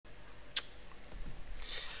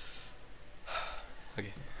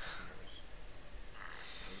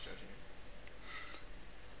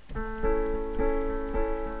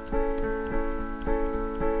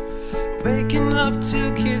up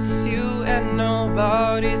to kiss you and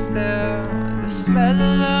nobody's there. The smell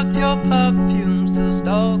of your perfume still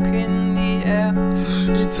stuck in the air.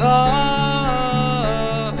 It's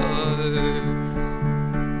hard.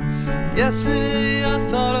 Yesterday I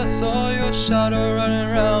thought I saw your shadow running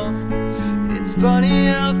around. It's funny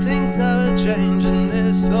how things never change in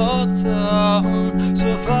this old town.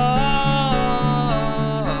 So far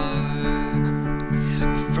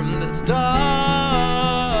from the stars,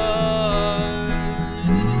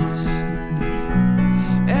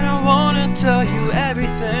 and I wanna tell you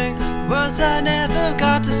everything, words I never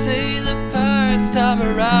got to say the first time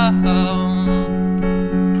around.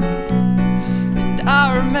 And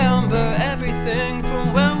I remember everything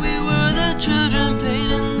from when we were the children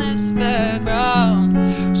playing in this fairground.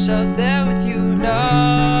 So I was there with you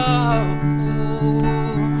now.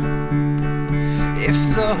 If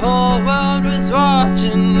the whole world was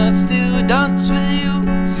watching, I'd still dance with you,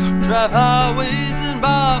 drive highways and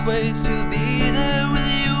byways to be there with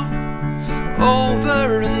you.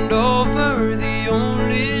 Over and over, the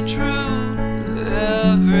only truth,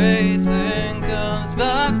 everything comes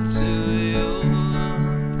back to you.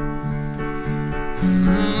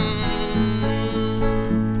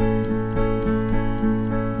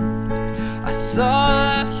 I saw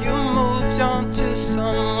that you moved on to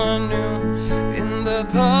someone new. In the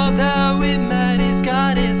pub that we met, he's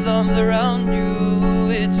got his arms around you.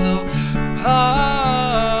 It's so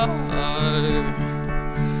hard,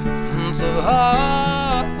 so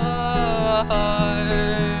hard.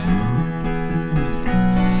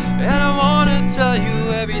 And I wanna tell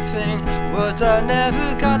you everything, words I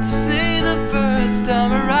never got to say the first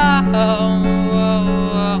time around.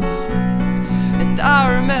 And I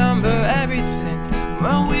remember everything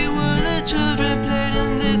when we were the children playing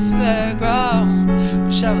in this fairground.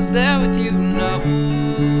 Wish I was there with you now.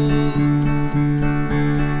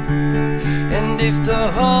 And if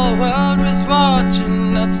the whole world was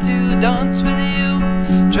watching, I'd still dance with you,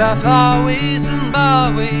 drive highways and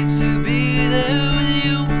byways to be there with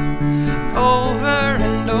you. Over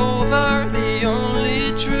and over, the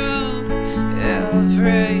only truth,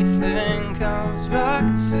 everything comes back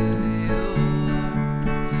to you.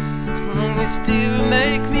 You still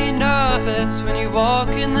make me nervous when you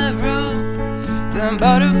walk in the room. Them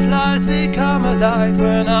butterflies, they come alive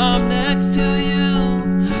when I'm next to you.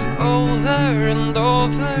 Over and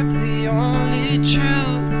over, the only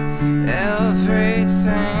truth,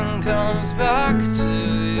 everything comes back to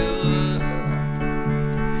you.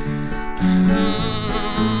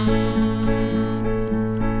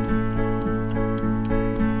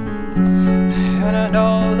 And I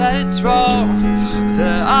know that it's wrong,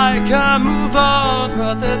 that I can't move on,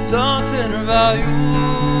 but there's something about you.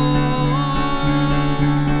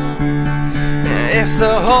 If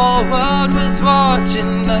the whole world was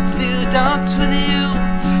watching, I'd still dance with you,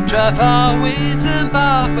 drive highways and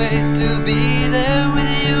byways to be there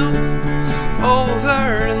with you.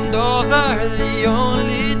 Over and over, the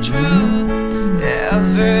only truth,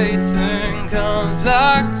 everything comes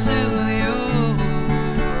back to you.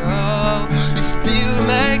 Oh, you still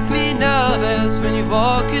make me nervous when you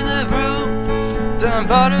walk in the room. The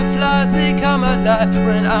butterflies, they come alive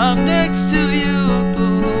when I'm next to you.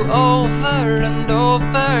 Over and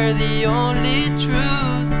over, the only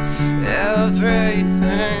truth,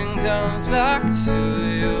 everything comes back to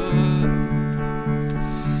you.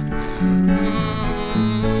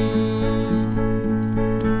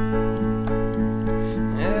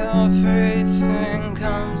 Everything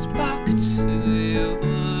comes back to you.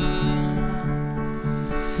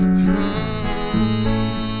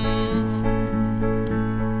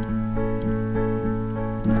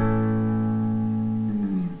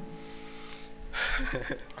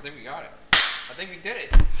 I think we got it. I think we did it.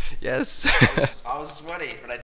 Yes. I was sweaty, but I